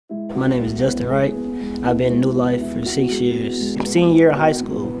My name is Justin Wright. I've been in Neu-Life for 6 years. Senior year of high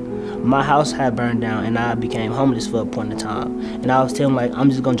school, my house had burned down and I became homeless for a point in time. And I was telling them, like, I'm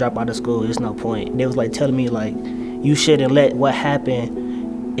just gonna drop out of school, there's no point. They was like telling me, like, you shouldn't let what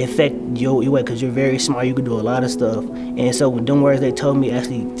happened affect your way, because you're very smart, you can do a lot of stuff. And so with them words they told me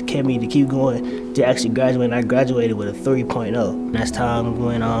actually kept me to keep going to actually graduate, and I graduated with a 3.0. As time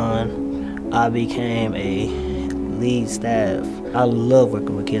went on, I became a lead staff. I love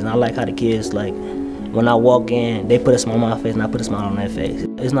working with kids, and I like how the kids, like, when I walk in, they put a smile on my face and I put a smile on their face.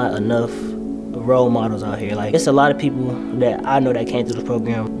 There's not enough role models out here. Like, it's a lot of people that I know that came through the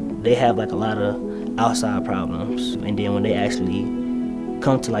program, they have like a lot of outside problems. And then when they actually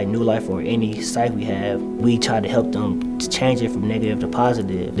come to like Neu-Life or any site we have, we try to help them to change it from negative to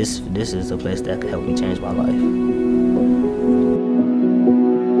positive. This is a place that could help me change my life.